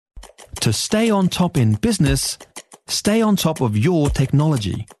To stay on top in business, stay on top of your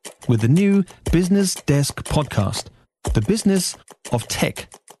technology with the new Business Desk podcast, The Business of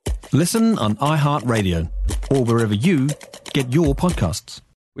Tech. Listen on iHeartRadio or wherever you get your podcasts.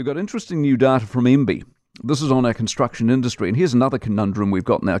 We've got interesting new data from MBIE. This is on our construction industry, and here's another conundrum we've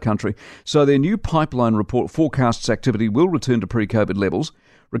got in our country. So their new pipeline report forecasts activity will return to pre-COVID levels.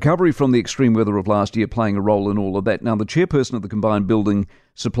 Recovery from the extreme weather of last year playing a role in all of that. Now, the chairperson of the Combined Building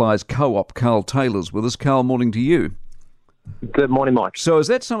Supplies Co-op, Carl Taylor's with us. Carl, morning to you. Good morning, Mike. So is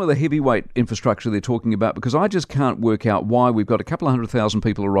that some of the heavyweight infrastructure they're talking about? Because I just can't work out why we've got a couple of 100,000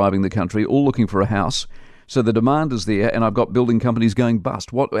 people arriving in the country, all looking for a house. So the demand is there, and I've got building companies going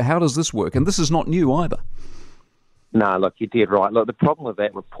bust. How does this work? And this is not new either. No, look, you did right. Look, the problem with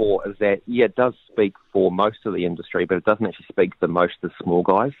that report is that, it does speak for most of the industry, but it doesn't actually speak for most of the small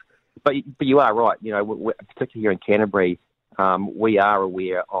guys. But you are right. Particularly here in Canterbury, we are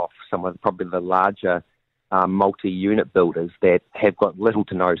aware of some of probably the larger multi-unit builders that have got little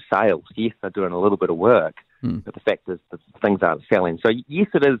to no sales. Yes, they're doing a little bit of work, but the fact is that things aren't selling. So yes,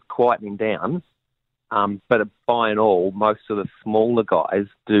 it is quietening down. But by and all, most of the smaller guys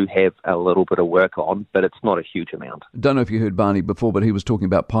do have a little bit of work on, but it's not a huge amount. Don't know if you heard Barney before, but he was talking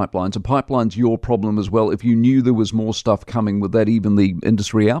about pipelines. Are pipelines your problem as well? If you knew there was more stuff coming, would that even the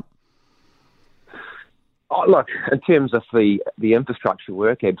industry out? Oh, look, in terms of the infrastructure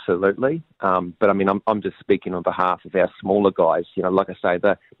work, absolutely. But I mean, I'm just speaking on behalf of our smaller guys. Like I say,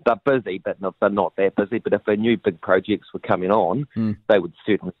 they're busy, but they're not that busy. But if they knew big projects were coming on, they would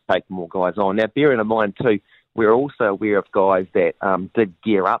certainly take more guys on. Now, bearing in mind too, we're also aware of guys that did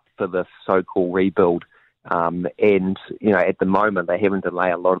gear up for this so-called rebuild. And, at the moment, they're having to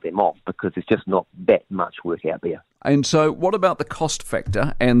lay a lot of them off because there's just not that much work out there. And so what about the cost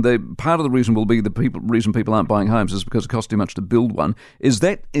factor? And the part of the reason will be reason people aren't buying homes is because it costs too much to build one. Is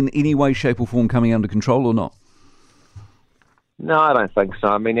that in any way, shape or form coming under control or not? No, I don't think so.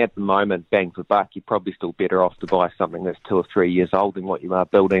 I mean, at the moment, bang for buck, you're probably still better off to buy something that's 2 or 3 years old than what you are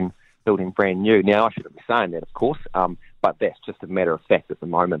building brand new. Now, I shouldn't be saying that, of course, but that's just a matter of fact at the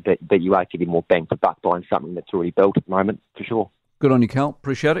moment, that you are getting more bang for buck buying something that's already built at the moment, for sure. Good on you, Cal.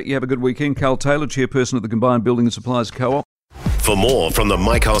 Appreciate it. You have a good weekend. Carl Taylor, Chairperson of the Combined Building and Supplies Co-op. For more from the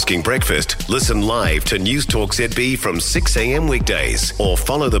Mike Hosking Breakfast, listen live to News Talk ZB from 6 a.m. weekdays or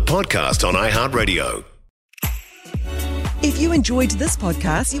follow the podcast on iHeartRadio. If you enjoyed this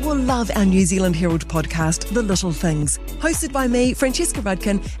podcast, you will love our New Zealand Herald podcast, The Little Things, hosted by me, Francesca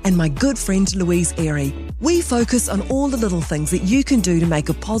Rudkin, and my good friend Louise Airy. We focus on all the little things that you can do to make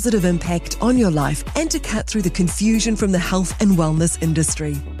a positive impact on your life and to cut through the confusion from the health and wellness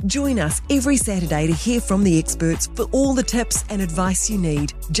industry. Join us every Saturday to hear from the experts for all the tips and advice you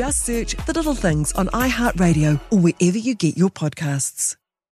need. Just search The Little Things on iHeartRadio or wherever you get your podcasts.